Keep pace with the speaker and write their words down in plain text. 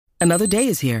Another day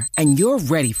is here, and you're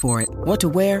ready for it. What to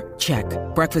wear? Check.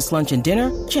 Breakfast, lunch, and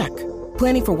dinner? Check.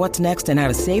 Planning for what's next and how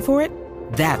to save for it?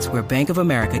 That's where Bank of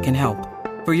America can help.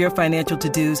 For your financial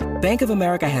to-dos, Bank of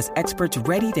America has experts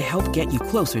ready to help get you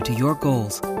closer to your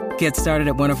goals. Get started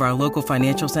at one of our local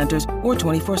financial centers or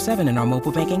 24/7 in our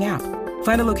mobile banking app.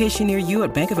 Find a location near you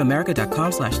at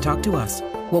bankofamerica.com/talktous.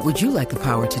 What would you like the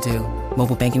power to do?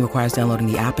 Mobile banking requires downloading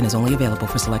the app and is only available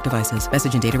for select devices.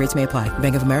 Message and data rates may apply.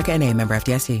 Bank of America N.A., member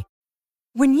FDIC.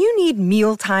 When you need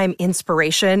mealtime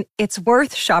inspiration, it's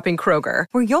worth shopping Kroger,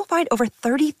 where you'll find over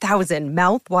 30,000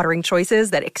 mouth-watering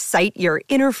choices that excite your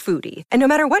inner foodie. And no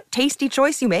matter what tasty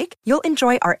choice you make, you'll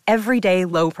enjoy our everyday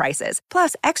low prices,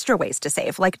 plus extra ways to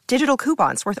save, like digital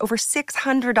coupons worth over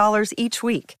 $600 each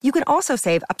week. You can also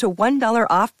save up to $1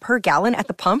 off per gallon at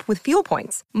the pump with fuel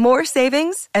points. More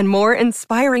savings and more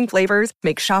inspiring flavors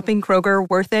make shopping Kroger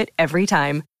worth it every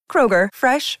time. Kroger,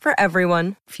 fresh for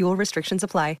everyone. Fuel restrictions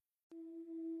apply.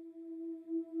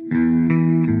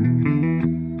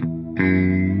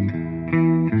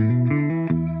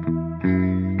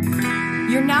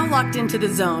 You're now locked into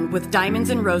The Zone with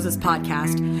Diamonds and Roses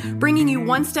podcast, bringing you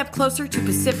one step closer to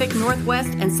Pacific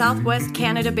Northwest and Southwest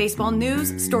Canada baseball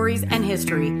news, stories, and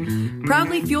history.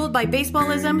 Proudly fueled by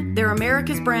Baseballism, they're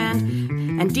America's brand,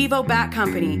 and Devo Bat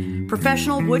Company,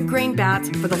 professional wood grain bats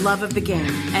for the love of the game.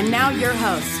 And now your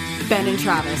hosts, Ben and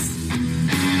Travis.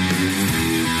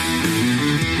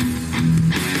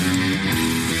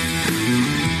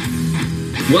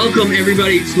 Welcome,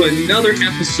 everybody, to another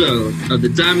episode of the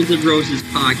Diamonds and Roses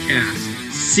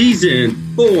podcast. Season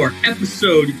 4,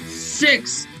 Episode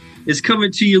 6 is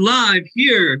coming to you live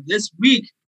here this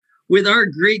week with our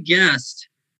great guest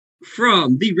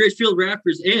from the Ridgefield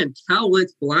Raptors and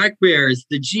Cowlitz Black Bears,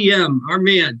 the GM, our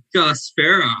man, Gus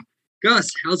Farah.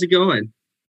 Gus, how's it going?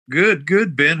 Good,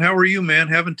 Ben. How are you, man?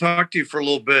 Haven't talked to you for a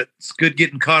little bit. It's good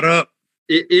getting caught up.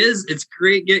 It is. It's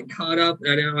great getting caught up.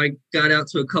 I know I got out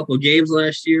to a couple of games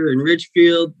last year in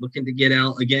Ridgefield, looking to get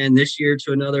out again this year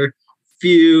to another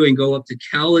few and go up to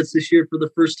Cowlitz this year for the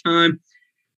first time.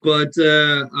 But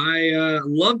I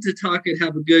love to talk and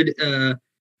have a good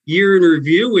year in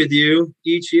review with you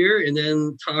each year and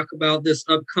then talk about this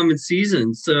upcoming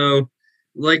season. So I'd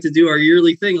like to do our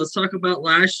yearly thing. Let's talk about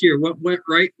last year. What went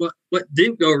right? What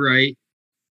didn't go right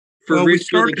for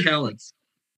Ridgefield and Cowlitz?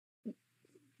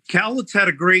 Cowlitz had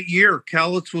a great year.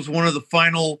 Cowlitz was one of the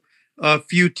final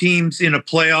few teams in a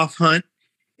playoff hunt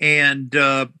and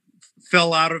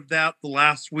fell out of that the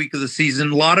last week of the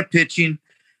season. A lot of pitching,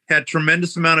 had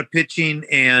tremendous amount of pitching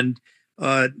and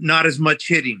not as much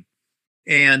hitting.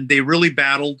 And they really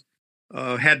battled,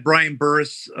 had Brian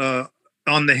Burris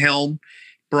on the helm.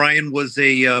 Brian was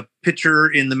a pitcher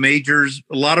in the majors,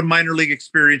 a lot of minor league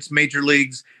experience, major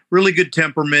leagues, really good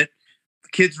temperament. The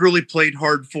kids really played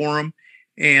hard for him.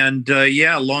 And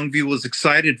Longview was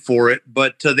excited for it,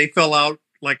 but they fell out,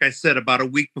 like I said, about a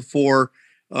week before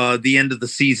the end of the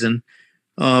season.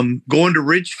 Going to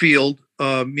Ridgefield,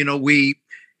 we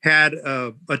had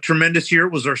a tremendous year.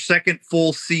 It was our second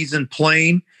full season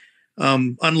playing,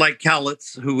 unlike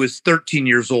Cowlitz, who is 13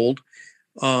 years old.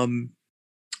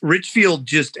 Ridgefield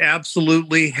just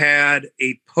absolutely had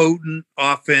a potent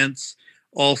offense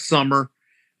all summer.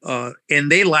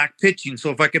 And they lack pitching. So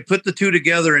if I could put the two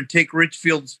together and take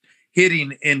Ridgefield's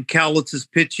hitting and Cowlitz's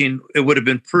pitching, it would have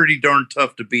been pretty darn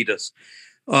tough to beat us.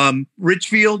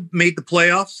 Ridgefield made the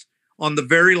playoffs on the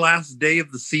very last day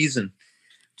of the season.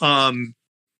 Went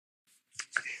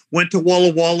to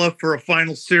Walla Walla for a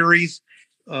final series,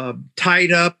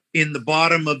 tied up in the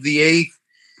bottom of the eighth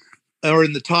or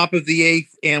in the top of the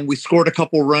eighth, and we scored a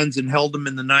couple runs and held them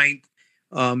in the ninth.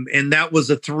 And that was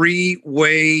a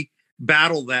three-way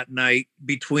battle that night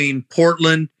between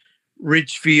Portland,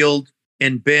 Ridgefield,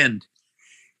 and Bend.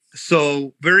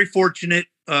 So very fortunate.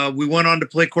 We went on to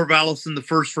play Corvallis in the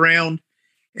first round,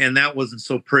 and that wasn't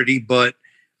so pretty. But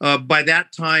by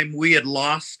that time, we had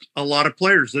lost a lot of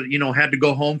players that, had to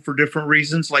go home for different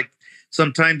reasons, like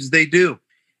sometimes they do.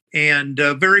 And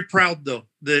very proud, though,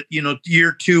 that,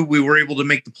 year two, we were able to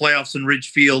make the playoffs in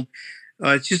Ridgefield.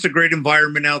 It's just a great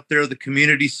environment out there. The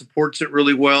community supports it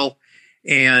really well.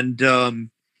 And,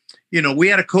 we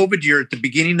had a COVID year at the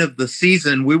beginning of the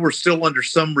season. We were still under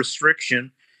some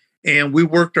restriction, and we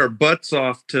worked our butts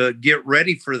off to get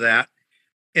ready for that.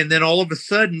 And then all of a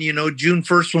sudden, June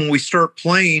 1st, when we start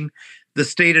playing, the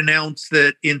state announced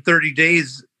that in 30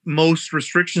 days, most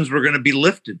restrictions were going to be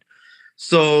lifted.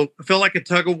 So it felt like a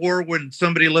tug of war when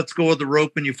somebody lets go of the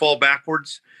rope and you fall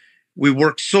backwards. We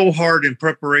worked so hard in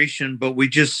preparation, but we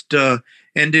just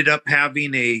ended up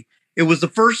having it was the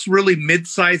first really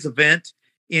mid-size event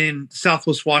in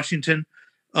Southwest Washington.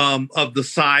 of the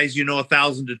size,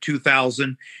 1,000 to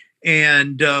 2,000.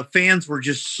 And fans were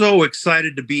just so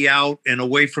excited to be out and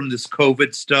away from this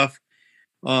COVID stuff.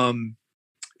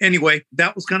 Anyway,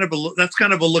 that's kind of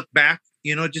a look back.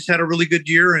 Just had a really good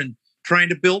year and trying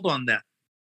to build on that.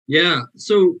 Yeah.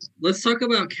 So let's talk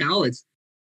about Cowlitz.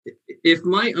 If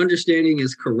my understanding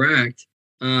is correct,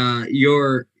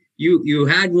 you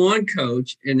had one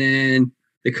coach, and then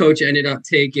the coach ended up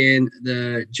taking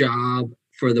the job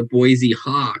for the Boise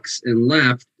Hawks and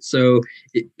left. So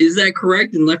is that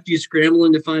correct? And left you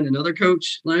scrambling to find another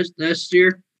coach last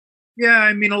year? Yeah,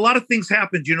 I mean, a lot of things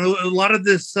happened. A lot of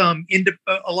this, a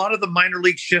lot of the minor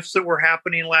league shifts that were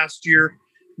happening last year,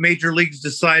 major leagues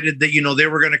decided that, they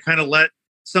were going to kind of let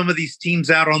some of these teams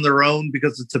out on their own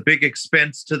because it's a big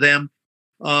expense to them.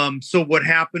 So what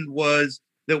happened was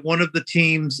that one of the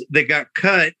teams that got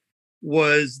cut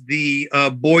was the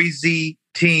Boise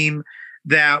team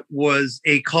that was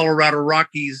a Colorado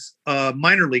Rockies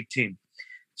minor league team.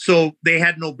 So they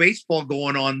had no baseball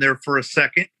going on there for a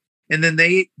second. And then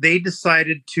they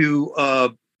decided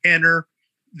to enter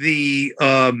the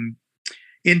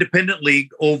independent league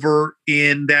over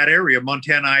in that area,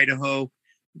 Montana, Idaho,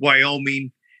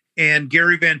 Wyoming. And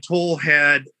Gary Van Tol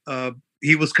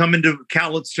he was coming to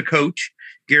Cowlitz to coach.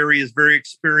 Gary is very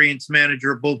experienced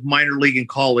manager of both minor league and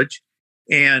college.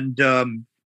 And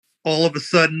all of a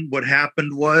sudden what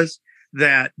happened was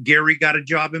that Gary got a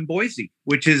job in Boise,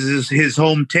 which is his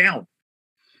hometown.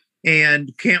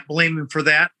 And can't blame him for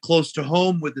that. Close to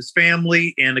home with his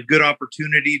family and a good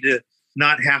opportunity to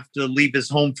not have to leave his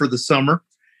home for the summer.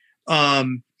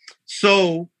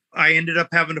 So I ended up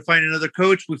having to find another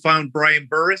coach. We found Brian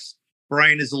Burris.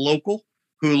 Brian is a local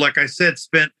who, like I said,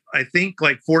 spent, I think,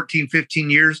 like 14, 15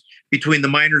 years between the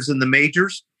minors and the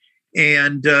majors.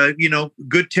 And,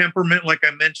 good temperament, like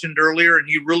I mentioned earlier. And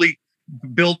he really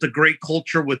built a great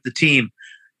culture with the team.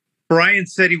 Brian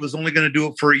said he was only going to do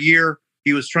it for a year.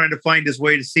 He was trying to find his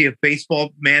way to see if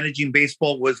managing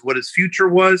baseball was what his future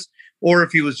was, or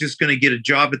if he was just going to get a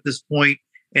job at this point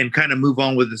and kind of move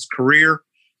on with his career.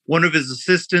 One of his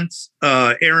assistants,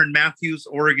 Aaron Matthews,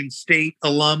 Oregon State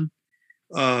alum,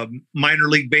 minor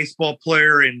league baseball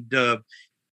player and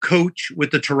coach with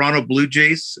the Toronto Blue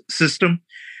Jays system,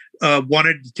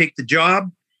 wanted to take the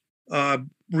job,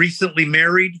 recently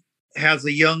married, has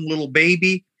a young little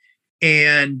baby,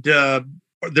 and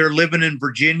they're living in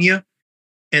Virginia.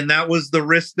 And that was the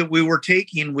risk that we were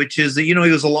taking, which is that, he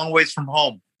was a long ways from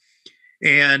home.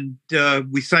 And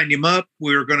we signed him up.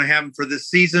 We were going to have him for this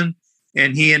season.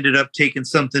 And he ended up taking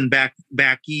something back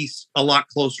east, a lot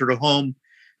closer to home.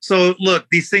 So, look,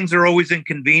 these things are always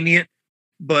inconvenient.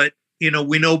 But,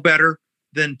 we know better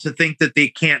than to think that they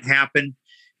can't happen.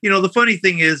 The funny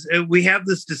thing is we have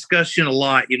this discussion a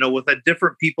lot, with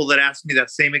different people that ask me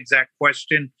that same exact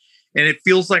question. And it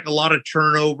feels like a lot of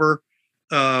turnover.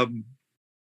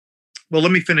 Well,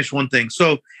 let me finish one thing.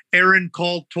 So Aaron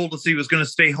told us he was going to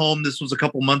stay home. This was a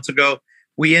couple months ago.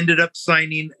 We ended up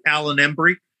signing Alan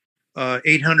Embry,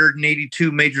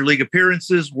 882 major league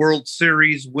appearances, World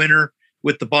Series winner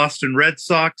with the Boston Red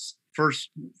Sox, for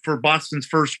Boston's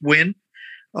first win.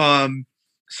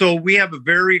 So we have a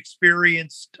very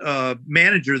experienced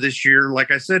manager this year.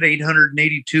 Like I said,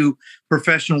 882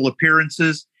 professional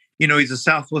appearances. He's a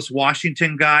Southwest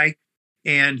Washington guy.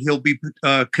 And he'll be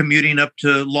commuting up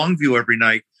to Longview every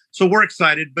night. So we're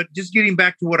excited. But just getting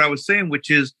back to what I was saying, which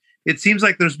is it seems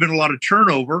like there's been a lot of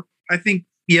turnover. I think,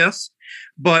 yes.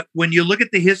 But when you look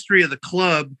at the history of the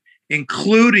club,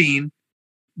 including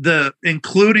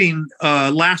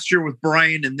last year with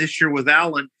Brian and this year with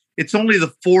Alan, it's only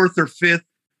the fourth or fifth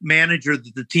manager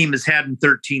that the team has had in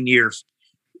 13 years.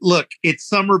 Look, it's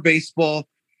summer baseball.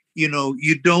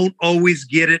 You don't always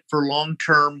get it for long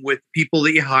term with people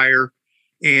that you hire.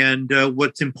 And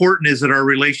what's important is that our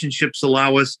relationships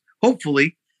allow us,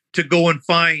 hopefully, to go and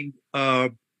find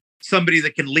somebody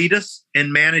that can lead us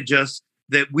and manage us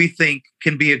that we think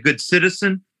can be a good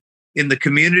citizen in the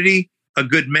community, a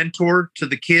good mentor to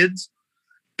the kids,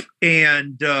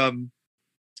 and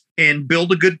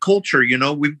build a good culture.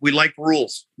 We like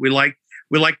rules. We like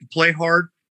to play hard,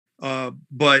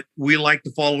 but we like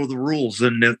to follow the rules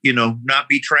and not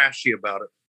be trashy about it.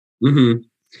 Mm-hmm.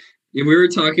 Yeah, we were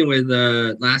talking with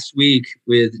last week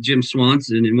with Jim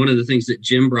Swanson, and one of the things that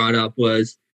Jim brought up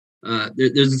was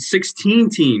there's 16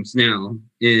 teams now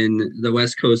in the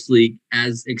West Coast League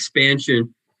as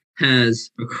expansion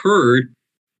has occurred,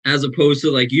 as opposed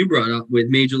to, like you brought up, with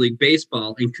Major League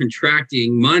Baseball and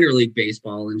contracting minor league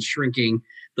baseball and shrinking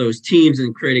those teams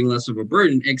and creating less of a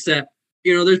burden, except,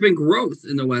 there's been growth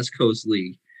in the West Coast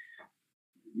League.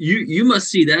 you must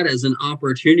see that as an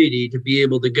opportunity to be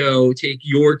able to go take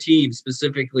your team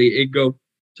specifically and go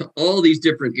to all these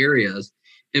different areas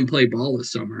and play ball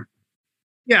this summer.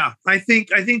 Yeah, I think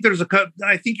there's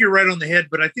I think you're right on the head,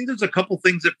 but I think there's a couple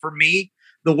things that, for me,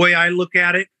 the way I look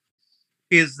at it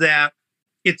is that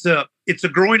it's a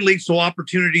growing league, so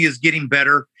opportunity is getting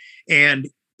better, and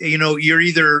you're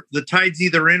either, the tide's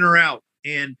either in or out,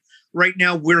 and right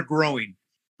now we're growing,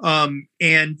 and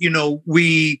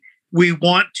we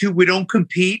don't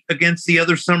compete against the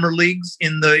other summer leagues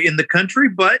in the country,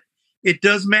 but it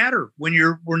does matter when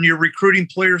you're recruiting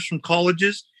players from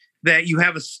colleges that you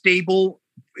have a stable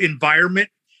environment,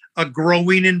 a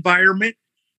growing environment.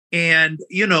 And,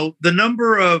 the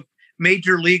number of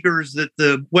major leaguers that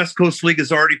the West Coast League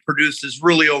has already produced is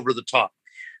really over the top.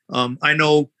 I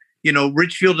know,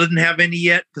 Richfield doesn't have any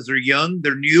yet because they're young,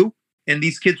 they're new, and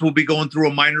these kids will be going through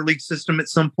a minor league system at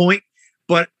some point.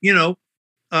 But,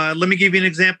 let me give you an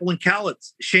example in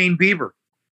Cowlitz. Shane Bieber,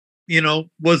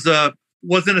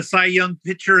 wasn't a Cy Young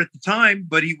pitcher at the time,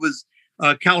 but he was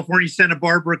a California Santa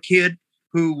Barbara kid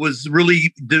who was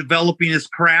really developing his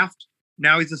craft.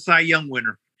 Now he's a Cy Young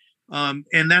winner.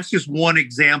 And that's just one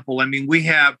example. I mean, we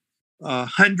have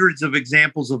hundreds of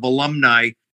examples of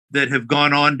alumni that have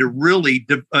gone on to really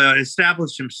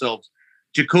establish themselves.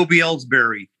 Jacoby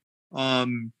Ellsbury,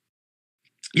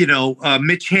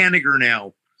 Mitch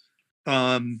Haniger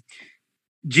now,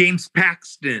 James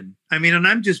Paxton. I mean, and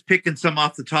I'm just picking some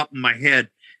off the top of my head,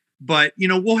 but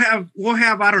we'll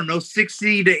have, I don't know,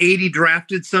 60 to 80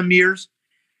 drafted some years.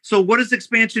 So what does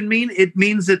expansion mean? It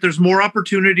means that there's more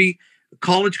opportunity.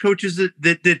 College coaches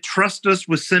that trust us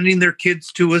with sending their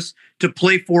kids to us to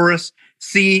play for us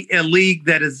see a league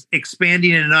that is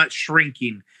expanding and not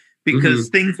shrinking, because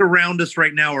things around us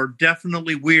right now are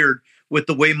definitely weird with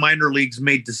the way minor leagues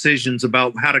made decisions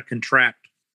about how to contract.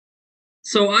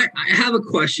 So I have a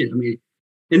question. I mean,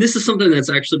 and this is something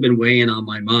that's actually been weighing on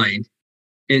my mind.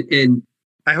 And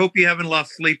I hope you haven't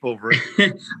lost sleep over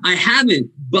it. I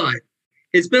haven't, but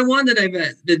it's been one that I've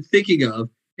been thinking of.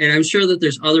 And I'm sure that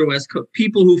there's other West Coast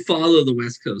people who follow the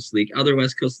West Coast League. Other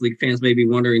West Coast League fans may be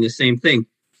wondering the same thing.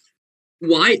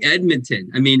 Why Edmonton?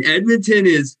 I mean, Edmonton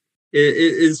is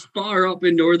far up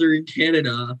in northern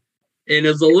Canada and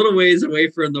is a little ways away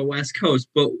from the West Coast.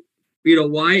 But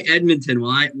why Edmonton?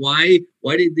 Why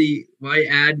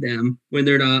add them when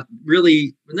they're not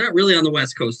really on the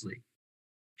West Coast League?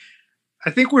 I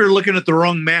think we were looking at the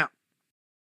wrong map.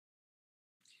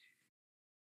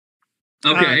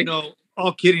 Okay. No,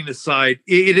 all kidding aside,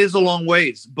 it is a long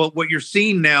ways. But what you're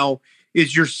seeing now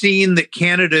is you're seeing that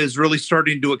Canada is really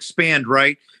starting to expand,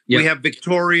 right? Yep. We have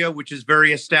Victoria, which is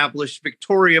very established.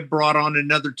 Victoria brought on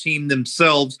another team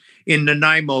themselves in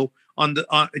Nanaimo on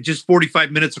just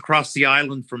 45 minutes across the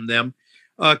island from them.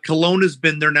 Kelowna's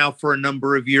been there now for a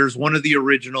number of years, one of the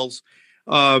originals.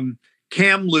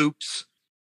 Kamloops,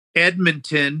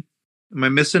 Edmonton. Am I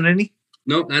missing any?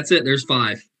 Nope, that's it. There's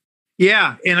 5.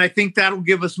 Yeah, and I think that'll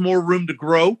give us more room to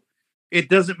grow. It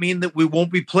doesn't mean that we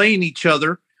won't be playing each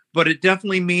other, but it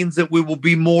definitely means that we will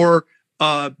be more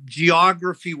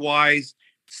geography-wise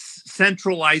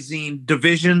centralizing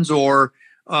divisions, or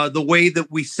the way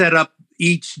that we set up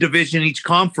each division, each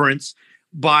conference,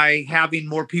 by having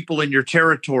more people in your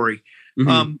territory.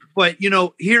 But,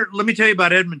 here, let me tell you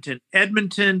about Edmonton.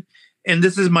 Edmonton, and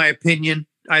this is my opinion,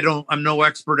 I'm no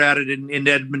expert at it in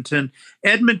Edmonton.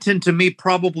 Edmonton, to me,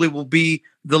 probably will be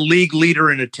the league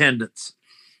leader in attendance.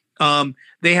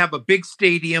 They have a big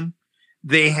stadium.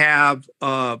 They have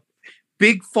a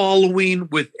big following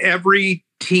with every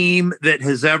team that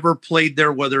has ever played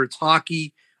there, whether it's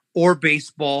hockey or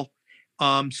baseball.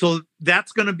 So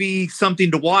that's going to be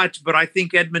something to watch, but I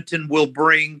think Edmonton will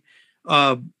bring,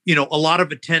 a lot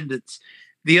of attendance.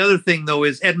 The other thing, though,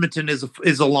 is Edmonton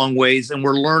is a long ways, and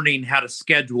we're learning how to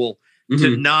schedule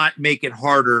to not make it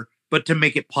harder, but to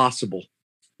make it possible.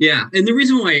 Yeah, and the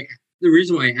reason why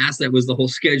I asked that was the whole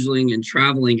scheduling and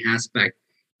traveling aspect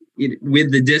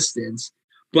with the distance.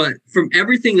 But from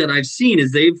everything that I've seen,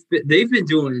 is they've been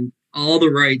doing all the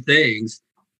right things,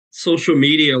 social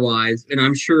media wise, and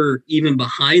I'm sure even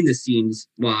behind the scenes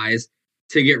wise,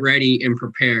 to get ready and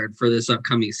prepared for this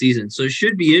upcoming season. So it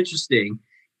should be interesting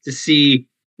to see,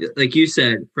 like you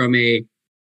said, from a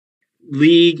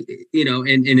league,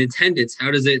 in attendance,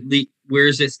 where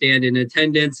does it stand in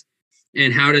attendance,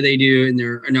 and how do they do in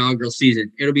their inaugural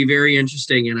season? It'll be very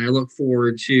interesting, and I look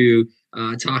forward to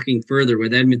talking further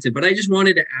with Edmonton. But I just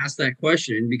wanted to ask that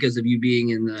question because of you being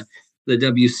in the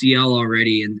WCL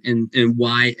already, and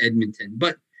why Edmonton.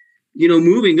 But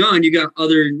moving on, you got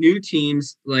other new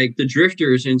teams like the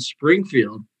Drifters in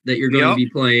Springfield that you're going to be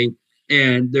playing.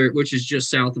 and which is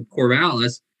just south of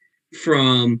Corvallis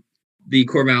from the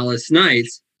Corvallis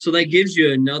Knights. So that gives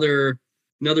you another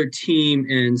team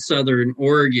in Southern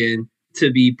Oregon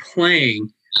to be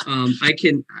playing. I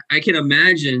can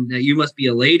imagine that you must be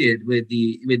elated with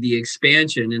the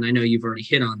expansion, and I know you've already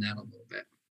hit on that a little bit.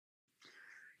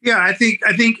 Yeah, I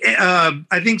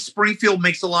think Springfield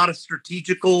makes a lot of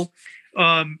strategical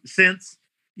sense.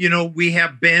 You know, we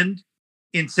have Bend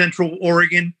in Central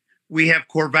Oregon, we have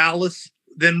Corvallis,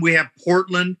 then we have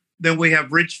Portland, then we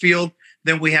have Richfield,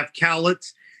 then we have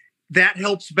Cowlitz. That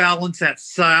helps balance that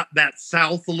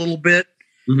south a little bit.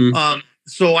 Mm-hmm.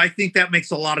 So I think that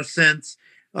makes a lot of sense.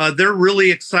 They're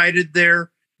really excited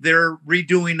there. They're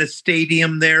redoing a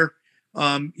stadium there.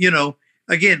 You know,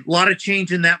 again, a lot of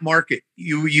change in that market.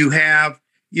 You have,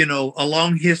 you know, a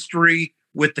long history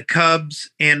with the Cubs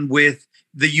and with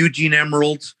the Eugene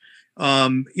Emeralds.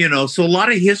 You know, so a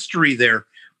lot of history there.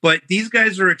 But these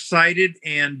guys are excited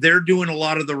and they're doing a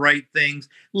lot of the right things.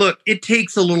 Look, it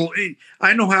takes a little.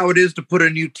 I know how it is to put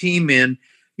a new team in.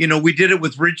 You know, we did it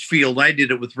with Richfield. I did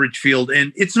it with Richfield.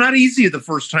 And it's not easy the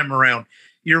first time around.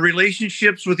 Your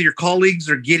relationships with your colleagues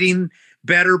are getting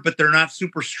better, but they're not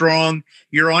super strong.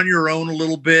 You're on your own a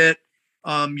little bit.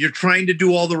 You're trying to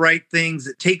do all the right things.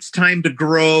 It takes time to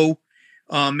grow.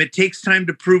 It takes time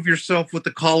to prove yourself with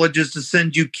the colleges, to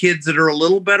send you kids that are a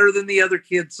little better than the other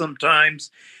kids sometimes.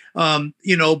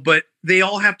 You know, but they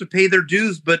all have to pay their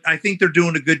dues. But I think they're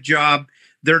doing a good job.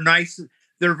 They're nice.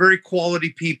 They're very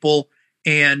quality people.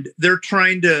 And they're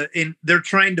trying to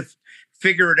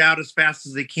figure it out as fast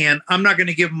as they can. I'm not going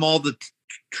to give them all the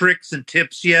tricks and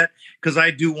tips yet, because I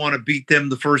do want to beat them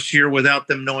the first year without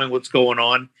them knowing what's going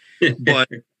on.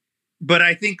 But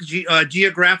I think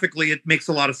geographically, it makes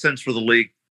a lot of sense for the league.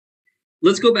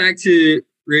 Let's go back to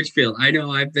Richfield. I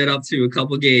know I've been up to a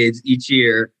couple games each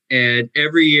year, and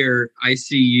every year I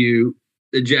see you,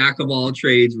 the jack of all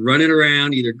trades, running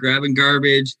around, either grabbing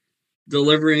garbage,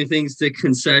 delivering things to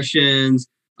concessions,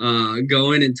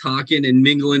 going and talking and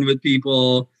mingling with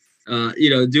people, you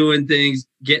know, doing things,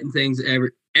 getting things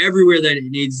everywhere that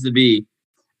it needs to be.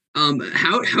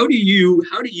 How do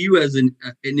you as an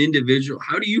individual,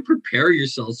 how do you prepare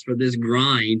yourselves for this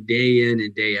grind day in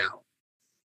and day out?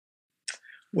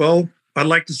 Well, I'd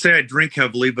like to say I drink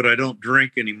heavily, but I don't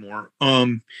drink anymore.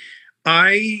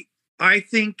 I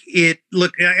think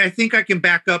I think I can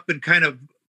back up and kind of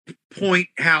point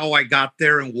how I got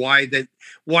there and why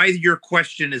your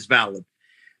question is valid.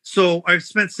 So I've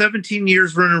spent 17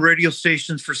 years running radio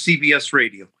stations for CBS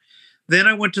Radio. Then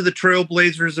I went to the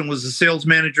Trailblazers and was the sales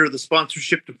manager of the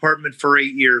sponsorship department for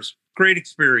 8 years. Great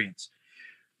experience.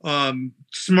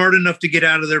 Smart enough to get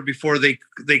out of there before they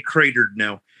cratered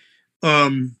now.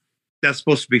 That's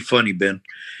supposed to be funny, Ben.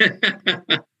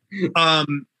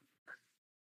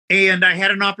 And I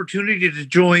had an opportunity to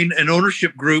join an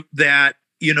ownership group that,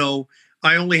 you know,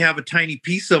 I only have a tiny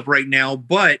piece of right now,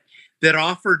 but that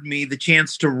offered me the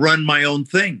chance to run my own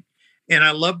thing. And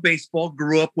I love baseball,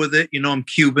 grew up with it. You know, I'm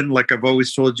Cuban, like I've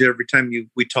always told you every time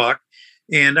we talk.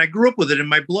 And I grew up with it in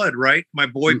my blood, right? My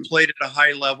boy played at a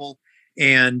high level.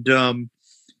 And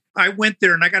I went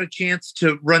there and I got a chance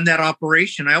to run that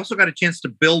operation. I also got a chance to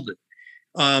build it.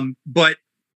 But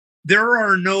there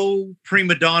are no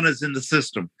prima donnas in the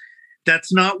system.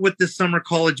 That's not what this summer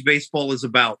college baseball is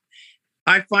about.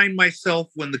 I find myself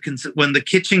when the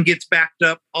kitchen gets backed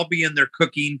up, I'll be in there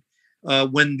cooking.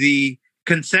 When the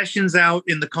concessions out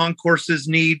in the concourses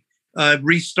need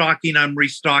restocking, I'm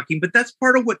restocking. But that's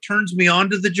part of what turns me on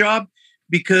to the job,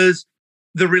 because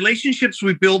the relationships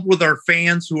we build with our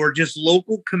fans who are just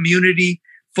local community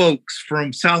folks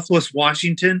from Southwest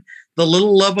Washington, the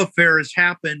little love affair has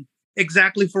happened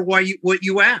exactly for what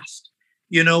you asked,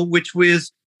 you know, which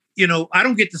was, you know, I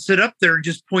don't get to sit up there and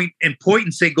just point and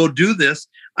say, go do this.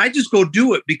 I just go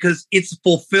do it because it's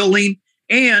fulfilling.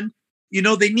 And, you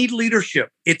know, they need leadership.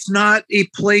 It's not a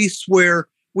place where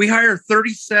we hire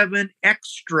 37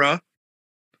 extra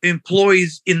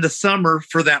employees in the summer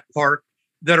for that park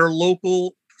that are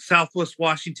local Southwest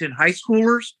Washington high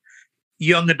schoolers,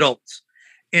 young adults.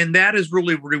 And that is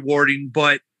really rewarding.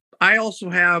 But I also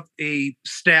have a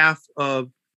staff of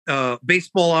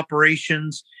baseball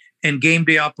operations and game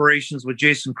day operations with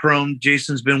Jason Crone.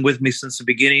 Jason's been with me since the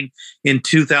beginning in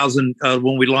 2000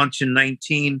 when we launched in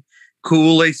 19.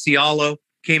 Kuule Cialo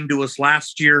came to us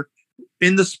last year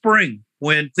in the spring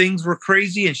when things were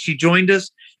crazy, and she joined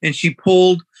us and she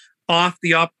pulled off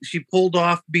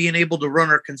being able to run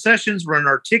our concessions, run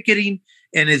our ticketing,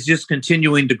 and is just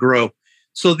continuing to grow.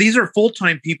 So these are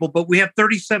full-time people, but we have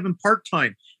 37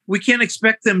 part-time. We can't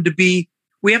expect them to be,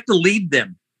 we have to lead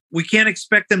them. We can't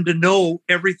expect them to know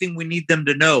everything we need them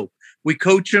to know. We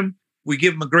coach them, We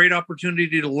give them a great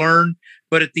opportunity to learn.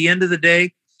 But at the end of the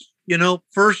day,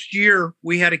 first year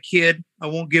we had a kid, I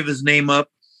won't give his name up,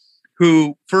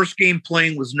 who first game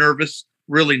playing was nervous,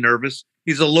 really nervous.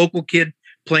 He's a local kid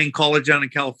playing college down in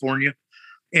California.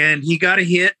 And he got a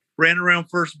hit, ran around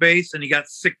first base, and he got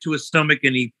sick to his stomach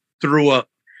and he threw up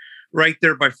right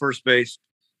there by first base.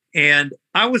 And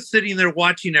I was sitting there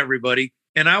watching everybody,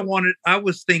 and I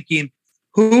was thinking,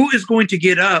 who is going to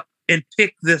get up and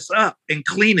pick this up and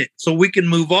clean it so we can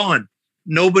move on?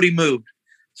 Nobody moved.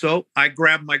 So I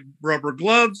grabbed my rubber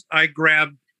gloves, I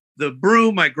grabbed the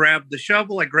broom, I grabbed the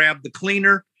shovel, I grabbed the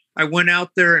cleaner. I went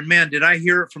out there, and man, did I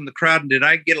hear it from the crowd, and did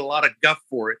I get a lot of guff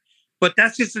for it. But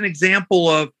that's just an example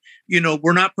of,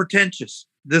 we're not pretentious.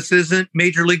 This isn't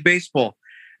Major League Baseball.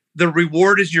 The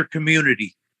reward is your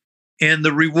community. And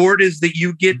the reward is that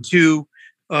you get to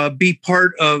be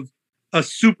part of a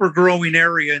super growing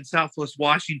area in Southwest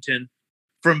Washington,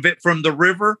 from the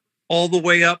river all the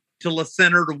way up to La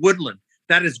Center to Woodland.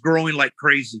 That is growing like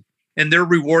crazy. And they're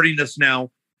rewarding us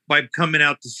now by coming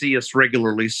out to see us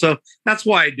regularly. So that's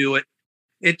why I do it.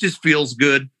 It just feels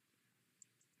good.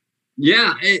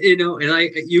 Yeah,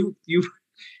 you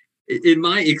in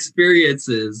my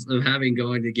experiences of having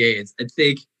going to games, I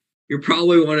think you're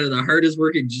probably one of the hardest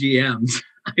working GMs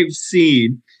I've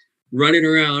seen running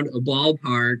around a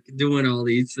ballpark doing all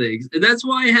these things. And that's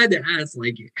why I had to ask,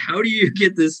 how do you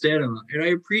get this data? And I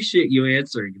appreciate you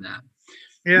answering that.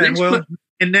 Yeah,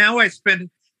 and now I spend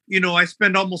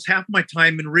almost half my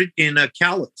time in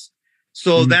Cowlitz.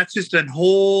 So that's just a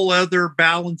whole other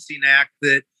balancing act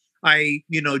that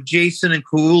Jason and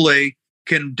Kuule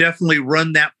can definitely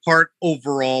run that part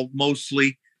overall.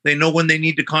 Mostly they know when they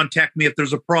need to contact me if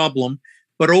there's a problem,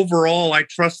 but overall I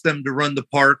trust them to run the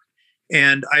park,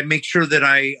 and I make sure that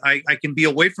I can be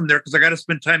away from there because I got to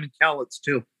spend time in Cowlitz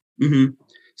too. Mm-hmm.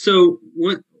 So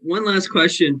one last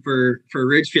question for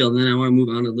Ridgefield, and then I want to move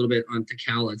on a little bit onto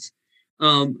Cowlitz.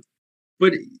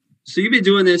 But so you've been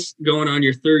doing this going on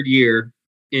your third year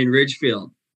in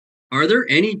Ridgefield. Are there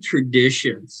any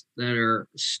traditions that are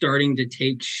starting to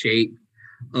take shape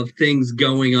of things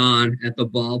going on at the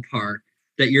ballpark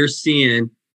that you're seeing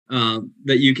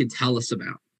that you can tell us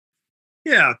about?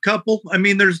 Yeah, a couple. I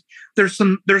mean, there's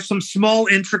some small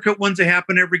intricate ones that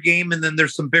happen every game, and then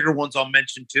there's some bigger ones I'll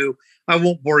mention too. I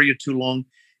won't bore you too long.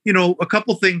 A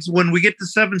couple things. When we get to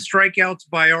 7 strikeouts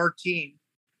by our team,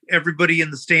 everybody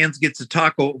in the stands gets a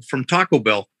taco from Taco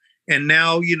Bell. And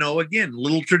now, again,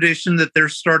 little tradition that they're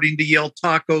starting to yell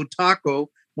taco, taco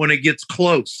when it gets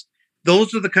close.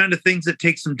 Those are the kind of things that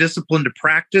take some discipline to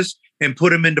practice and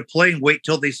put them into play and wait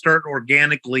till they start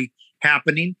organically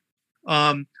happening.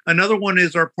 Another one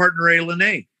is our partner,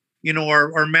 A-Lene.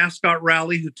 Our mascot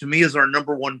rally, who to me is our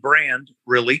number one brand,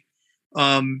 really.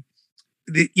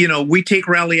 We take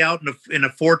rally out in a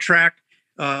 4-track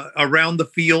around the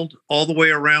field, all the way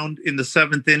around in the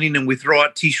 7th inning, and we throw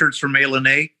out T-shirts from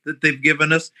A-Lene that they've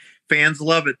given us. Fans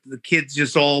love it. The kids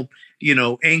just all,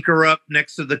 anchor up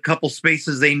next to the couple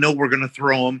spaces they know we're going to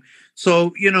throw them.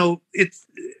 So, it's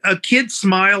a kid's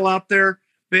smile out there,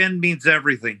 Ben, means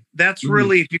everything. That's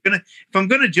really, if I'm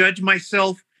going to judge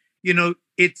myself,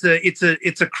 it's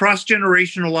a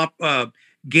cross-generational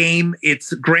game.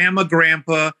 It's grandma,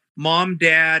 grandpa, mom,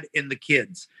 dad, and the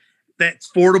kids.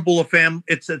 That's affordable.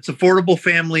 It's affordable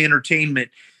family entertainment.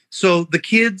 So the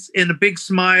kids and a big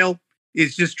smile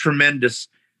is just tremendous.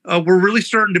 We're really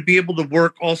starting to be able to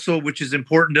work also, which is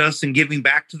important to us, in giving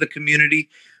back to the community.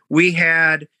 We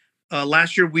had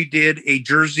last year we did a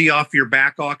jersey off your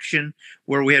back auction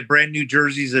where we had brand new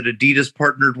jerseys that Adidas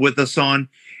partnered with us on,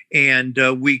 and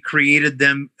we created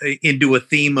them into a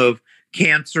theme of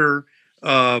cancer.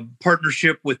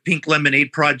 Partnership with Pink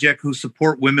Lemonade Project, who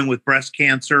support women with breast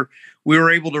cancer. We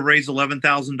were able to raise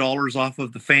 $11,000 off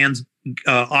of the fans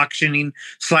auctioning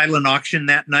silent auction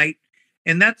that night.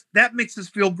 And that makes us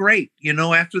feel great.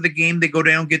 After the game, they go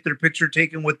down, get their picture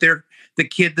taken with the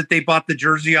kid that they bought the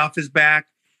jersey off his back,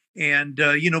 and,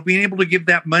 being able to give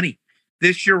that money.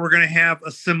 This year, we're going to have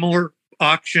a similar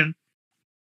auction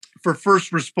for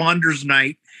First Responders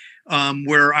Night,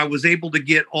 where I was able to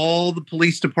get all the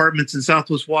police departments in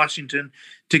Southwest Washington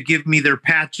to give me their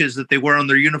patches that they wear on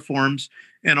their uniforms.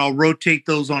 And I'll rotate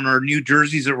those on our new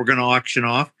jerseys that we're going to auction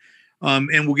off.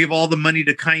 And we'll give all the money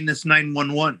to Kindness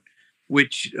 911,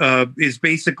 which is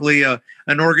basically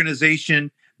an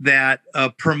organization that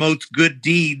promotes good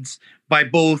deeds by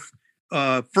both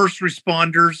first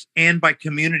responders and by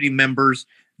community members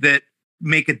that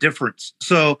make a difference.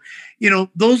 So,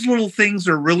 those little things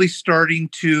are really starting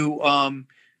to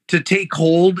take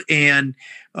hold. And,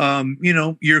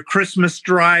 your Christmas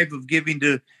drive of giving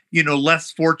to,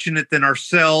 less fortunate than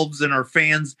ourselves and our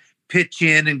fans pitch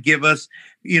in and give us,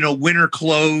 winter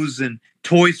clothes and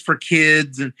toys for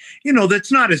kids. And,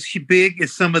 that's not as big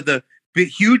as some of the big,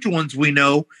 huge ones we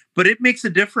know, but it makes a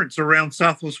difference around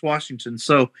Southwest Washington.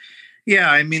 So,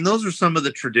 yeah, I mean, those are some of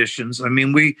the traditions. I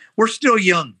mean, we're still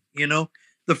young,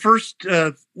 The first,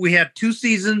 we had 2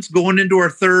 seasons going into our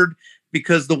third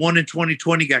because the one in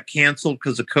 2020 got canceled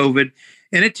because of COVID.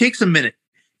 And it takes a minute.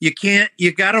 You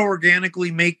got to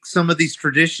organically make some of these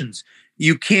traditions.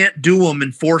 You can't do them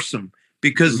and force them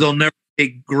because they'll never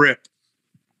take grip.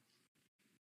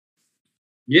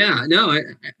 Yeah, no, I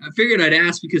figured I'd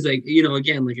ask because,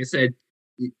 again, like I said,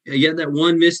 you had that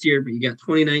one missed year, but you got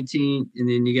 2019 and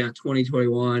then you got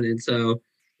 2021. And so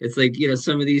it's like,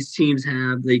 some of these teams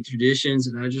have like traditions,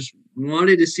 and I just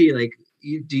wanted to see, like,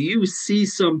 do you see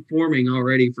some forming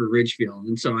already for Ridgefield?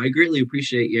 And so I greatly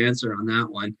appreciate your answer on that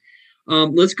one.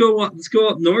 Let's go up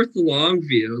north to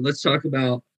Longview. Let's talk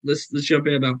about, let's jump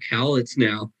in about Cowlitz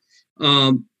now.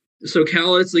 So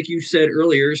Cowlitz, like you said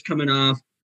earlier, is coming off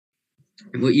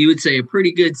what you would say a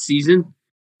pretty good season.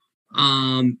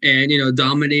 And,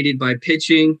 dominated by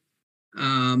pitching.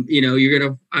 You're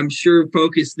going to, I'm sure,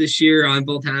 focus this year on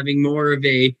both having more of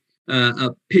a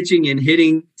pitching and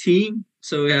hitting team.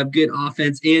 So we have good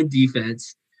offense and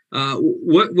defense.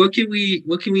 What can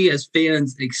we as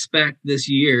fans expect this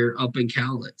year up in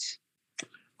Cowlitz?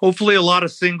 Hopefully a lot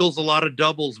of singles, a lot of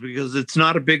doubles, because it's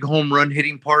not a big home run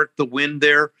hitting park. The wind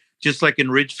there, just like in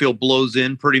Ridgefield, blows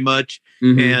in pretty much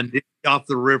and it's off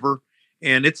the river,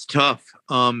 and it's tough.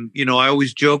 I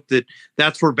always joke that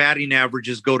that's where batting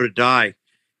averages go to die,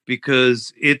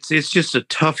 because it's just a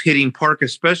tough hitting park,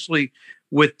 especially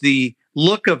with the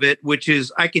look of it, which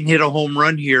is I can hit a home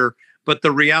run here. But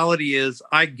the reality is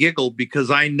I giggle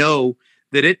because I know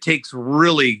that it takes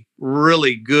really,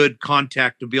 really good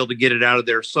contact to be able to get it out of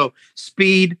there. So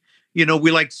speed, we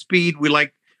like speed. We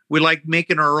like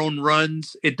making our own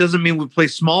runs. It doesn't mean we play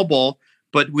small ball,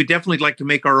 but we definitely like to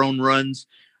make our own runs.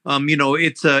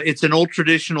 It's an old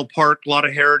traditional park, a lot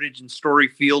of heritage and Story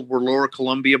Field where Lower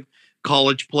Columbia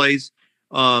College plays.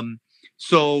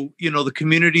 So, the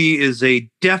community is a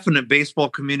definite baseball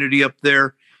community up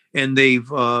there, and they've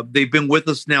been with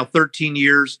us now 13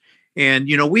 years. And,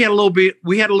 we had a little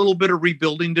bit of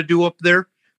rebuilding to do up there,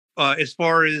 as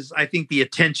far as I think the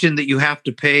attention that you have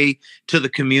to pay to the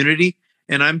community.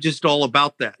 And I'm just all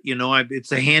about that.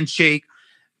 It's a handshake.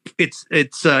 It's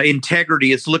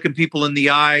integrity. It's looking people in the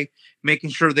eye,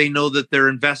 making sure they know that their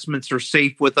investments are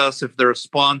safe with us if they're a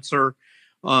sponsor,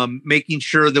 making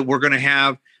sure that we're going to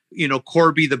have,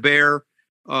 Corby the Bear,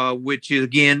 which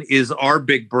again is our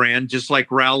big brand, just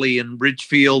like Raleigh and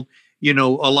Ridgefield. A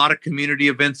lot of community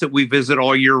events that we visit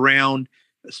all year round,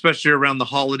 especially around the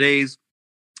holidays,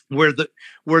 where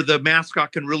the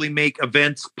mascot can really make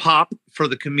events pop for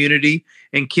the community,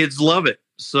 and kids love it.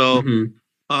 So,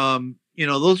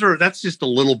 that's just a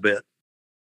little bit.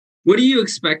 What do you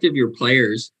expect of your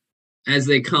players as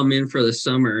they come in for the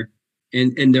summer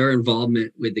and their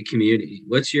involvement with the community?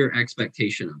 What's your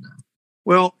expectation of them?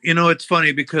 Well, it's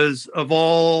funny because of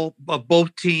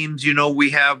both teams,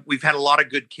 we've had a lot of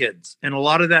good kids, and a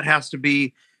lot of that has to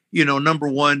be, number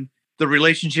one, the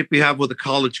relationship you have with a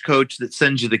college coach that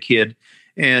sends you the kid.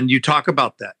 And you talk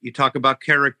about that. You talk about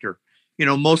character.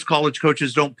 Most college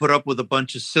coaches don't put up with a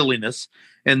bunch of silliness,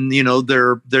 and,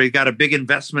 they got a big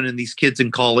investment in these kids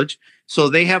in college. So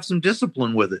they have some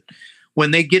discipline with it.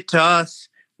 When they get to us,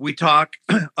 we talk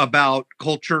about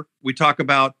culture. We talk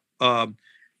about,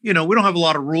 we don't have a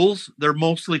lot of rules. They're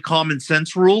mostly common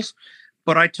sense rules,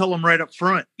 but I tell them right up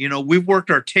front, we've worked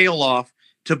our tail off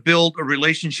to build a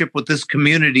relationship with this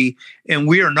community, and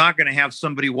we are not going to have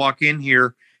somebody walk in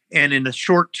here and in a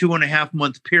short 2.5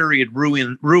 month period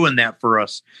ruin that for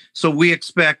us. So we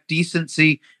expect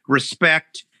decency,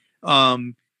 respect.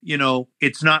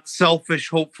 It's not selfish,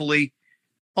 hopefully,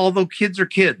 although kids are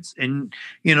kids, and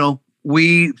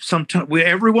we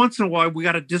every once in a while we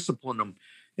got to discipline them.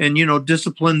 And,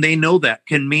 discipline, they know that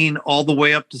can mean all the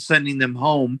way up to sending them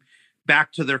home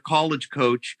back to their college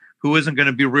coach, who isn't going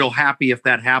to be real happy if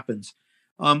that happens.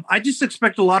 I just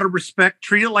expect a lot of respect.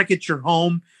 Treat it like it's your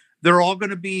home. They're all going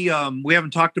to be, we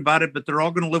haven't talked about it, but they're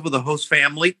all going to live with a host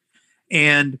family.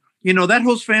 And, that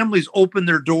host family's opened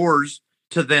their doors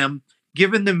to them,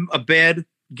 giving them a bed,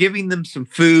 giving them some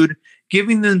food,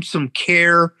 giving them some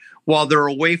care while they're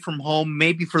away from home,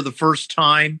 maybe for the first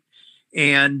time.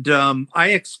 And I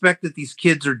expect that these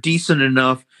kids are decent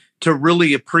enough to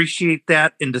really appreciate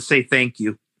that and to say thank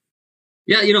you.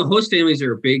 Yeah, host families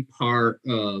are a big part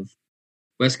of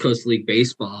West Coast League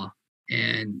baseball.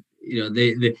 And,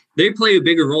 they play a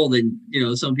bigger role than,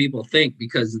 some people think,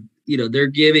 because, they're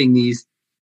giving these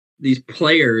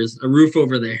players a roof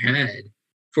over their head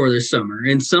for the summer.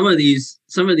 And some of these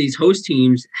host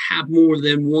teams have more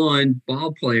than one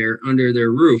ball player under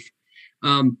their roof.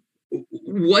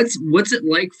 What's it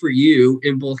like for you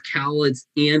in both Cowlitz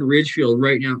and Ridgefield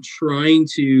right now, trying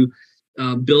to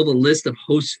build a list of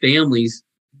host families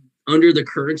under the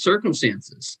current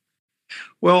circumstances?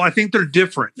 Well, I think they're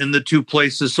different in the two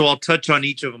places, so I'll touch on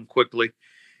each of them quickly.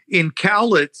 In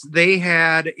Cowlitz, they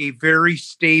had a very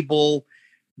stable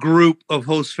group of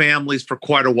host families for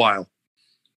quite a while.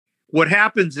 What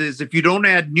happens is if you don't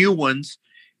add new ones,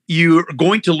 you're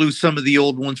going to lose some of the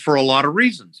old ones for a lot of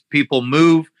reasons. People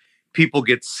move, people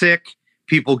get sick,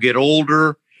 people get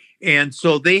older. And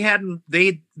so before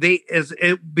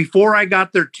I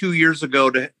got there 2 years ago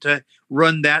to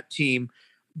run that team,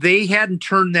 they hadn't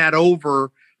turned that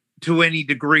over to any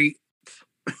degree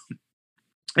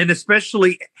and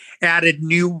especially added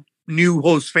new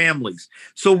host families.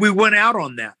 So we went out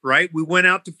on that, right? We went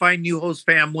out to find new host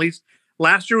families.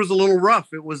 Last year was a little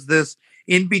rough. It was this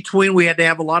in between. We had to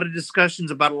have a lot of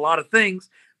discussions about a lot of things,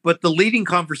 but the leading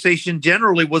conversation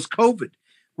generally was COVID,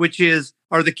 which is,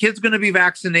 are the kids going to be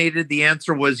vaccinated? The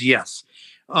answer was yes.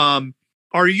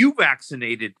 Are you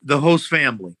vaccinated, the host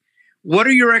family? What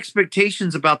are your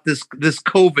expectations about this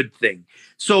COVID thing?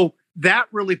 So that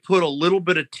really put a little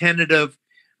bit of tentative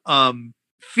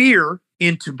fear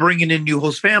into bringing in new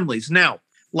host families. Now,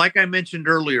 like I mentioned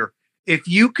earlier, if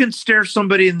you can stare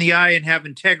somebody in the eye and have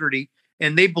integrity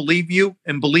and they believe you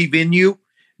and believe in you,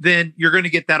 then you're going to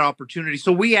get that opportunity.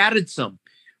 So we added some.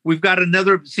 We've got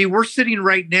another. See, we're sitting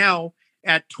right now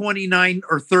at 29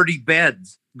 or 30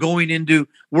 beds going into,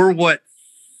 we're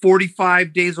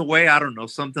 45 days away? I don't know,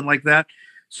 something like that.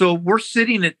 So we're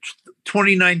sitting at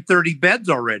 29, 30 beds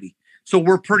already. So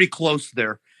we're pretty close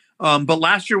there. But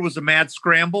last year was a mad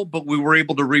scramble, but we were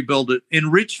able to rebuild it. In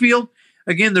Ridgefield,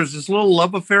 again, there's this little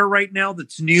love affair right now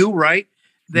that's new, right?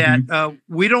 That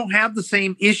we don't have the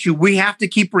same issue. We have to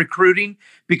keep recruiting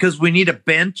because we need a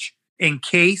bench in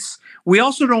case. We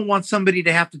also don't want somebody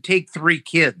to have to take 3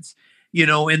 kids,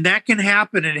 and that can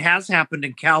happen. And it has happened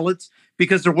in Cowlitz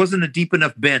because there wasn't a deep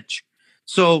enough bench.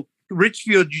 So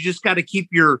Richfield, you just got to keep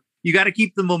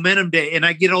the momentum day. And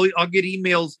I'll get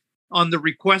emails on the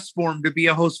request form to be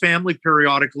a host family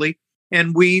periodically.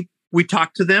 And we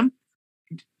talk to them.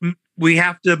 We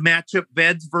have to match up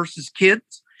beds versus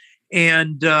kids.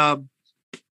 And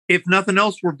if nothing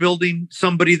else, we're building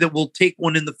somebody that will take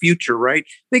one in the future, right?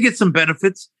 They get some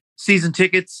benefits, season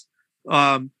tickets,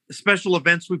 special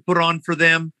events we put on for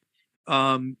them.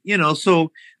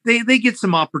 So they get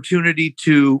some opportunity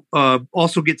to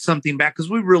also get something back because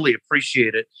we really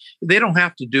appreciate it. They don't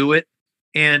have to do it.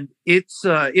 And it's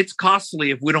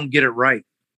costly if we don't get it right.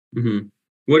 Mm-hmm.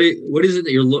 What is it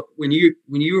that when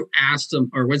you ask them,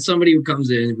 or when somebody who comes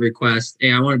in and requests,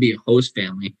 hey, I want to be a host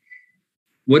family,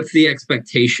 what's the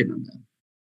expectation of them?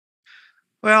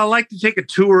 Well, I like to take a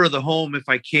tour of the home if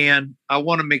I can. I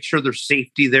want to make sure there's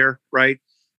safety there, right?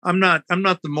 I'm not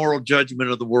the moral judgment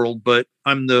of the world, but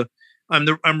I'm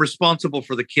responsible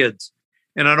for the kids,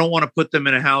 and I don't want to put them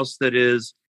in a house that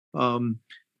is,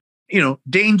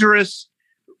 dangerous.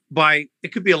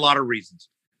 It could be a lot of reasons.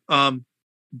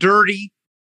 Dirty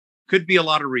could be a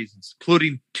lot of reasons,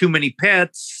 including too many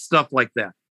pets, stuff like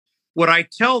that. What I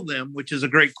tell them, which is a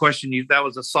great question, that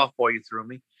was a softball you threw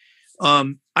me.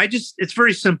 It's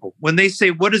very simple. When they say,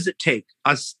 what does it take?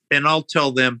 And I'll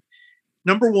tell them,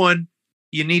 number one,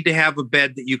 you need to have a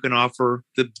bed that you can offer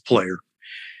the player.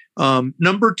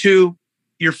 Number two,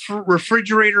 your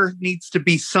refrigerator needs to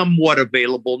be somewhat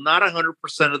available, not 100%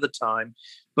 of the time,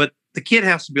 but the kid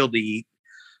has to be able to eat.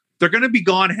 They're going to be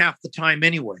gone half the time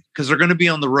anyway, because they're going to be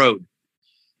on the road.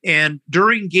 And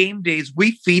during game days,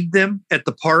 we feed them at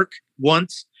the park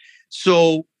once.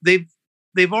 So they've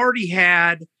already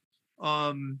had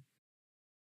some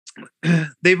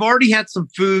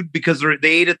food because they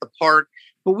ate at the park,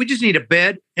 but we just need a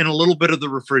bed and a little bit of the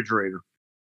refrigerator.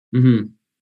 Mm-hmm.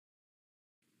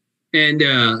 And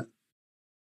how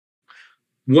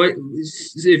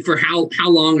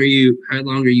long are you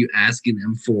asking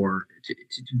them for to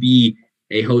be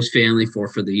a host family for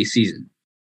the season?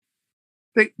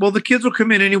 The kids will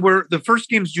come in anywhere. The first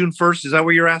game's June 1st. Is that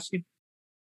what you're asking?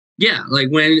 Yeah, like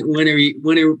when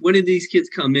do these kids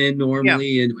come in normally,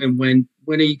 yeah. and when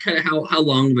are you kind of how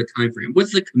long of a time frame?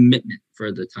 What's the commitment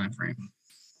for the time frame?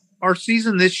 Our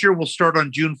season this year will start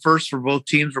on June 1st for both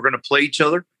teams. We're going to play each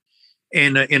other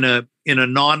in a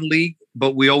non-league,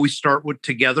 but we always start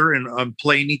together and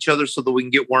playing each other so that we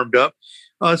can get warmed up.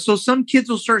 So some kids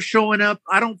will start showing up.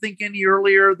 I don't think any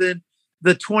earlier than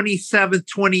the 27th,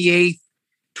 28th,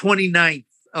 29th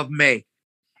of May.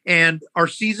 And our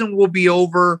season will be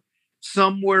over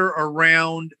somewhere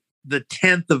around the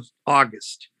 10th of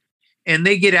August. And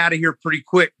they get out of here pretty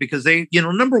quick because they,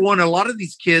 number one, a lot of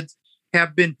these kids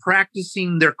have been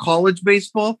practicing their college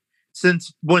baseball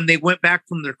since when they went back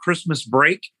from their Christmas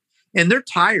break, and they're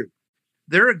tired.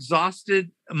 They're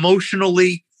exhausted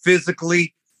emotionally,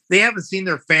 physically. They haven't seen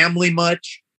their family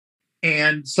much.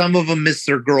 And some of them miss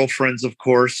their girlfriends, of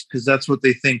course, because that's what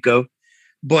they think of.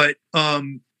 But,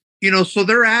 so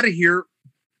they're out of here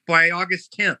by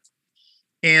August 10th.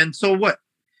 And so what?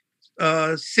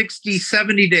 60,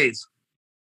 70 days.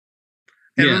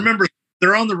 And remember,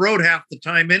 they're on the road half the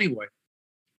time anyway.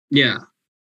 Yeah.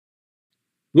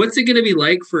 What's it going to be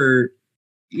like for,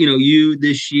 you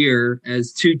this year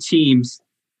as two teams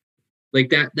like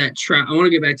that? I want to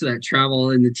get back to that travel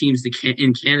and the teams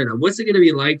in Canada. What's it going to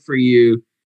be like for you?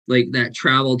 Like that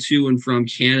travel to and from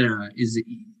Canada?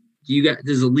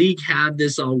 Does the league have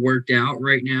this all worked out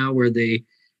right now where they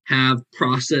have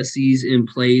processes in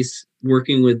place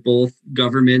working with both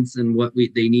governments and what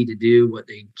they need to do, what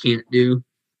they can't do?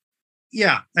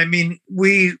 Yeah. I mean,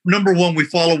 number one, we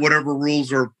follow whatever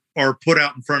rules are put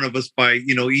out in front of us by,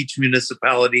 each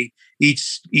municipality,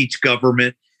 each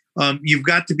government. You've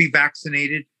got to be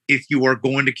vaccinated if you are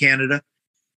going to Canada.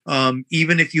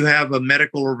 Even if you have a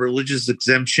medical or religious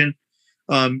exemption,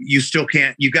 you still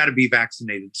can't, you got to be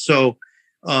vaccinated. So,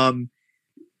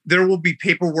 there will be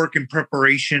paperwork in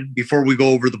preparation before we go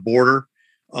over the border.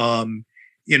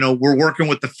 We're working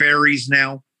with the ferries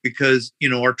now because,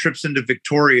 our trips into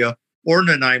Victoria or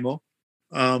Nanaimo,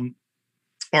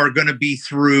 are going to be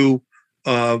through,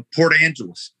 Port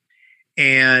Angeles.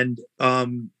 And,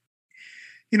 some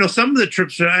of the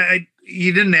trips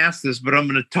you didn't ask this, but I'm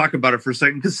going to talk about it for a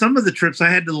second because some of the trips I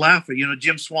had to laugh at,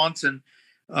 Jim Swanson,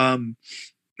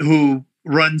 who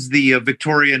runs the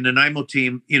Victoria and Nanaimo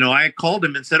team, I called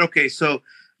him and said, okay, so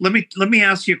let me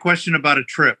ask you a question about a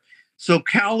trip. So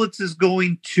Cowlitz is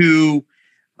going to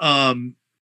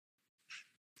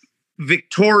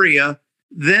Victoria,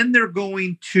 then they're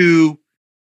going to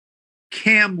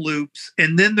Kamloops,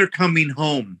 and then they're coming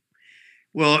home.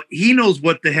 Well, he knows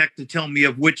what the heck to tell me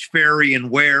of which ferry and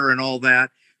where and all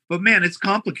that. But man, it's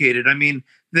complicated. I mean,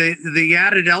 the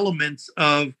added elements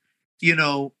of,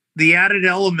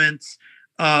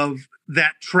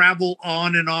 that travel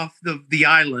on and off the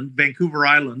island, Vancouver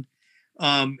Island,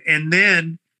 and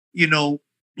then,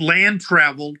 land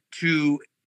travel to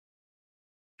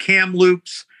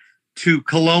Kamloops, to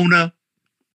Kelowna,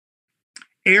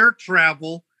 air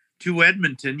travel to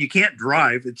Edmonton. You can't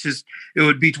drive. It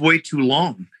would be way too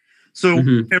long. So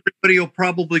everybody will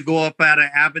probably go up out of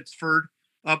Abbotsford,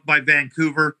 up by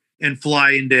Vancouver, and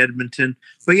fly into Edmonton.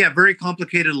 But yeah, very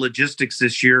complicated logistics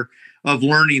this year of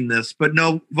learning this. But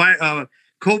no,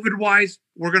 COVID-wise,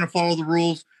 we're going to follow the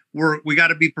rules. We got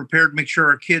to be prepared, make sure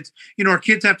our kids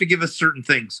have to give us certain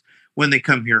things when they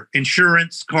come here.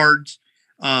 Insurance cards,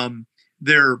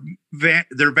 their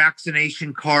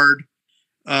vaccination card,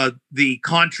 the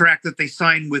contract that they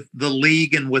sign with the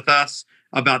league and with us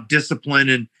about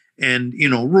discipline and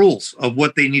rules of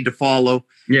what they need to follow.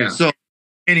 Yeah. So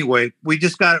anyway, we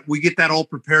get that all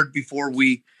prepared before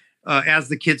we, as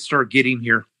the kids start getting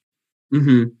here.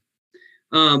 Mm-hmm.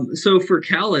 So for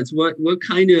Cowlitz, what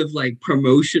kind of like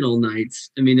promotional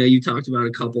nights? I mean, you talked about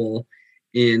a couple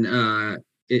in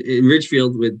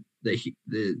Ridgefield with the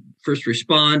first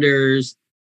responders,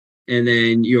 and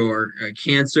then your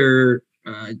cancer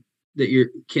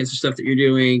cancer stuff that you're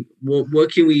doing. Who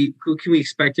can we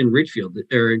expect in Ridgefield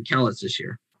or in Cowlitz this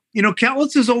year?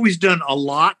 Cowlitz has always done a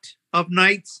lot of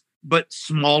nights, but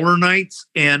smaller nights.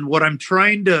 And what I'm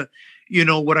trying to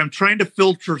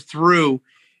filter through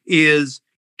is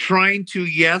trying to,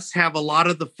 yes, have a lot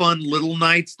of the fun little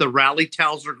nights. The rally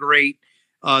towels are great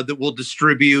that we'll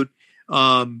distribute.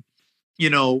 We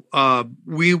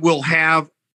will have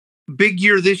big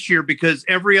year this year because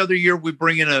every other year we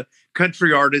bring in a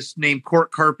country artist named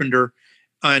Court Carpenter,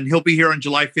 and he'll be here on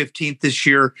July 15th this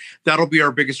year. That'll be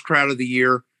our biggest crowd of the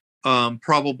year.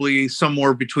 Probably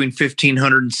somewhere between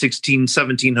 1,500 and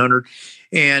 1,700.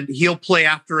 And he'll play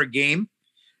after a game.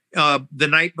 The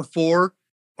night before,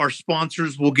 our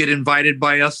sponsors will get invited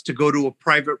by us to go to a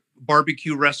private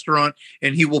barbecue restaurant,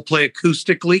 and he will play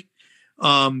acoustically.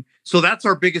 So that's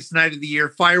our biggest night of the year.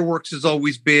 Fireworks is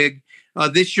always big.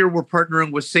 This year, we're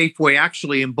partnering with Safeway,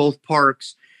 actually, in both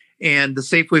parks. And the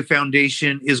Safeway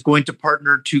Foundation is going to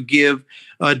partner to give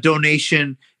a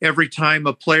donation every time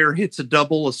a player hits a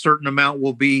double. A certain amount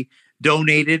will be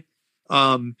donated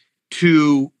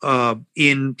to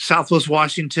in Southwest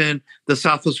Washington, the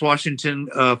Southwest Washington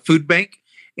Food Bank,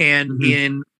 and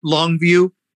in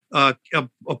Longview, a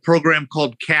program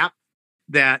called CAP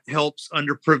that helps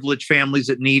underprivileged families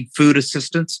that need food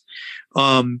assistance.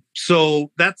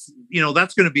 So that's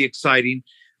going to be exciting.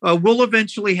 We'll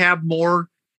eventually have more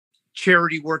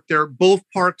charity work there. Both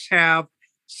parks have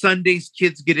Sundays,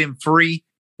 kids get in free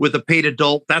with a paid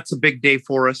adult. That's a big day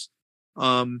for us.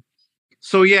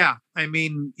 So yeah, I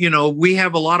mean, we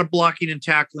have a lot of blocking and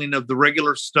tackling of the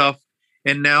regular stuff.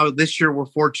 And now this year we're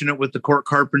fortunate with the Court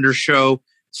Carpenter Show.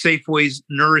 Safeway's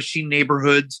Nourishing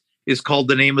Neighborhoods is called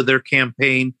the name of their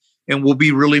campaign. And we'll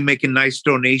be really making nice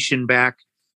donation back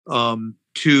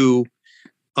to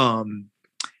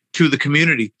the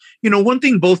community. One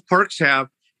thing both parks have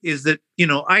is that,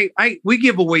 we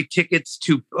give away tickets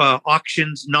to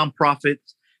auctions, nonprofit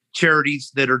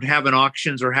charities that are having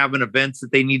auctions or having events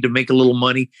that they need to make a little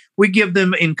money. We give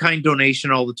them in-kind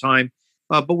donation all the time.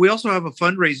 But we also have a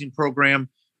fundraising program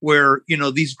where,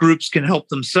 these groups can help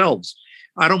themselves.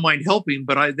 I don't mind helping,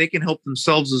 but they can help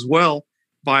themselves as well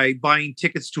by buying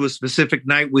tickets to a specific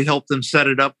night. We help them set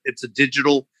it up. It's a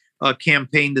digital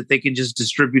campaign that they can just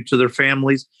distribute to their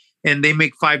families, and they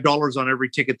make $5 on every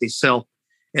ticket they sell,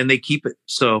 and they keep it.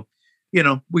 So,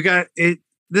 we got it.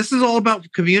 This is all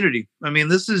about community. I mean,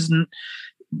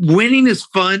 winning is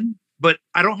fun, but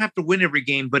I don't have to win every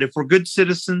game. But if we're good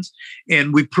citizens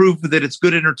and we prove that it's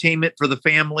good entertainment for the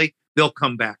family, they'll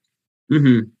come back.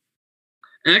 Mm-hmm.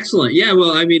 Excellent. Yeah.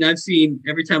 Well, I mean, I've seen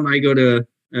every time I go to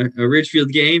a Ridgefield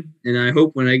game, and I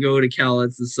hope when I go to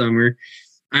Cowlitz this summer,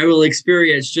 I will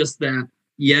experience just that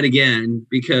yet again,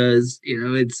 because,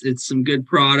 it's some good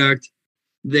product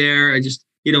there. I just,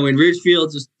 in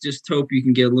Ridgefield, just hope you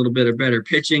can get a little bit of better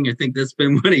pitching. I think that's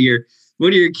been one of your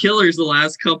killers the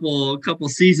last couple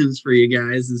seasons for you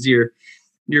guys is your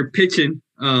pitching.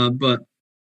 But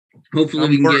hopefully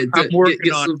we can get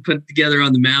some put together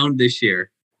on the mound this year.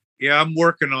 Yeah, I'm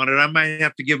working on it. I might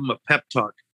have to give them a pep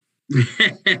talk.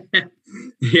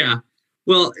 Yeah.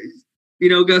 Well,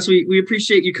 Gus, we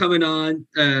appreciate you coming on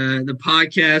the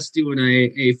podcast, doing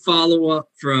a follow-up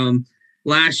from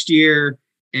last year,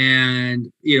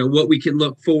 and what we can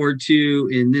look forward to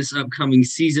in this upcoming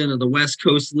season of the West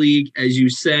Coast League. As you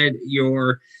said,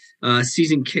 your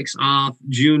season kicks off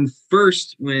June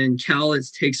 1st when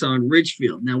Cowlitz takes on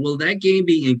Ridgefield. Now, will that game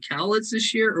be in Cowlitz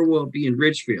this year, or will it be in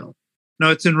Ridgefield?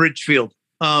 No, it's in Ridgefield.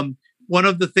 One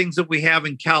of the things that we have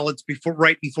in Cowlitz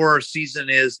right before our season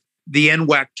is the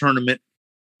NWAC tournament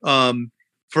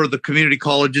for the community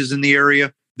colleges in the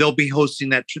area. They'll be hosting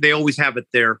that. They always have it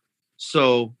there.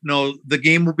 So, no, the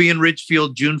game will be in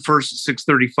Ridgefield, June 1st at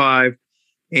 6:35.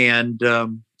 And,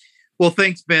 well,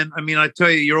 thanks, Ben. I mean, I tell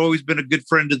you, you've always been a good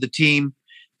friend of the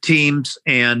teams,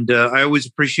 and I always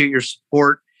appreciate your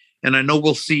support. And I know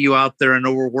we'll see you out there. I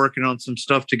know we're working on some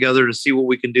stuff together to see what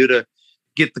we can do to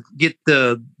get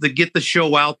the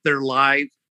show out there live.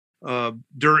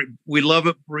 We love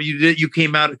it. You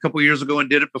came out a couple of years ago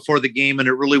and did it before the game, and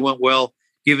it really went well,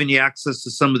 giving you access to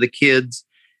some of the kids.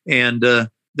 And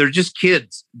they're just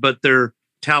kids, but they're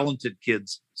talented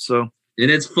kids. So, and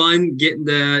it's fun getting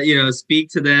to speak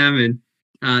to them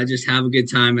and just have a good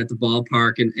time at the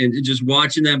ballpark and just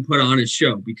watching them put on a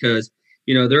show, because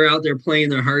they're out there playing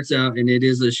their hearts out, and it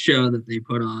is a show that they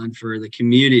put on for the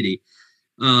community.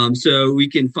 So we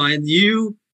can find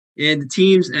you and the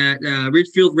teams at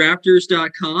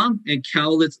RidgefieldRaptors.com and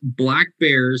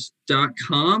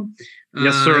CowlitzBlackBears.com.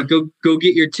 Yes, sir. Go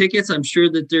get your tickets. I'm sure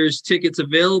that there's tickets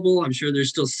available. I'm sure there's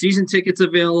still season tickets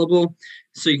available,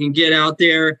 so you can get out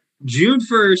there. June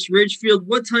 1st, Ridgefield.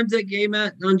 What time's that game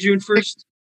at on June 1st?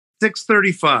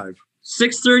 6:35.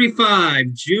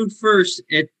 6:35, June 1st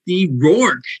at the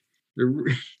Rourke.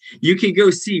 You can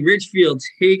go see Ridgefield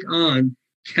take on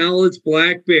Cowlitz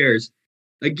Black Bears.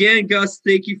 Again, Gus,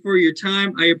 thank you for your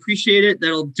time. I appreciate it.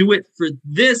 That'll do it for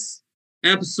this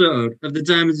episode of the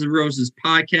Diamonds and Roses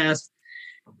podcast.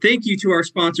 Thank you to our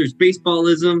sponsors,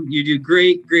 Baseballism. You do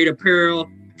great apparel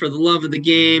for the love of the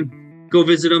game. Go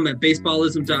visit them at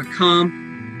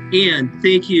baseballism.com. And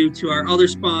thank you to our other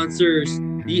sponsors,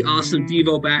 the awesome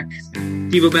Devo Bats.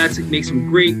 Devo Bats make some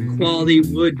great quality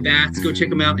wood bats. Go check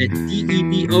them out at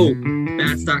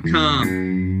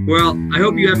DEVOBats.com. Well, I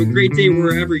hope you have a great day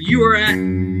wherever you are at,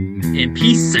 and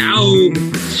peace out.